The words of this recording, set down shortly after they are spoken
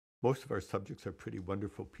most of our subjects are pretty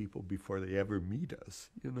wonderful people before they ever meet us,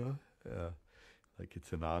 you know. Like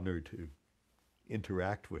it's an honor to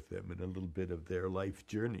interact with them in a little bit of their life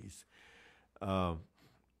journeys. But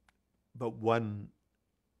one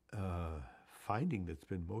finding that's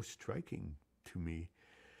been most striking to me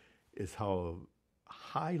is how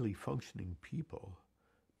highly functioning people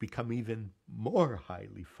become even more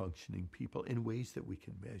highly functioning people in ways that we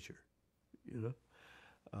can measure, you know.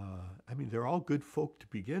 I mean, they're all good folk to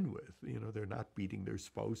begin with. You know, they're not beating their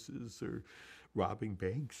spouses or robbing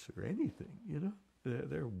banks or anything, you know.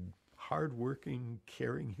 They're hardworking,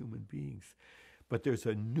 caring human beings. But there's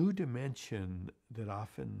a new dimension that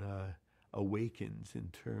often awakens in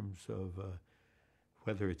terms of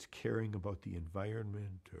whether it's caring about the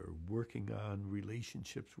environment or working on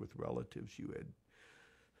relationships with relatives you had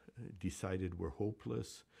decided were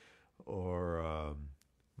hopeless, or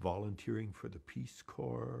volunteering for the Peace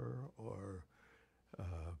Corps, or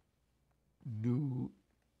new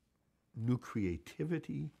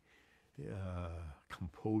creativity,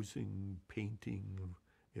 composing, painting,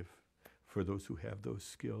 if for those who have those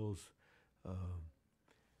skills.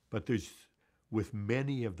 But there's, with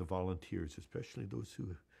many of the volunteers, especially those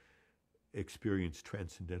who experience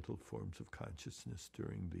transcendental forms of consciousness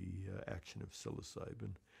during the action of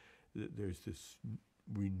psilocybin, there's this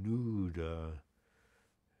renewed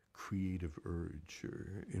creative urge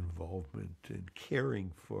or involvement in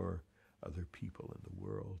caring for other people in the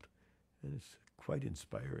world. And it's quite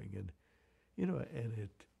inspiring. And, you know, and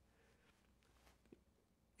it,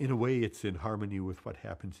 in a way, it's in harmony with what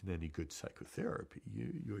happens in any good psychotherapy.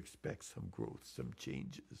 You expect some growth, some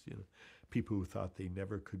changes. You know, people who thought they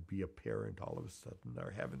never could be a parent all of a sudden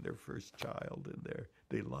are having their first child, and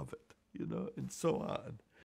they love it. You know, and so on.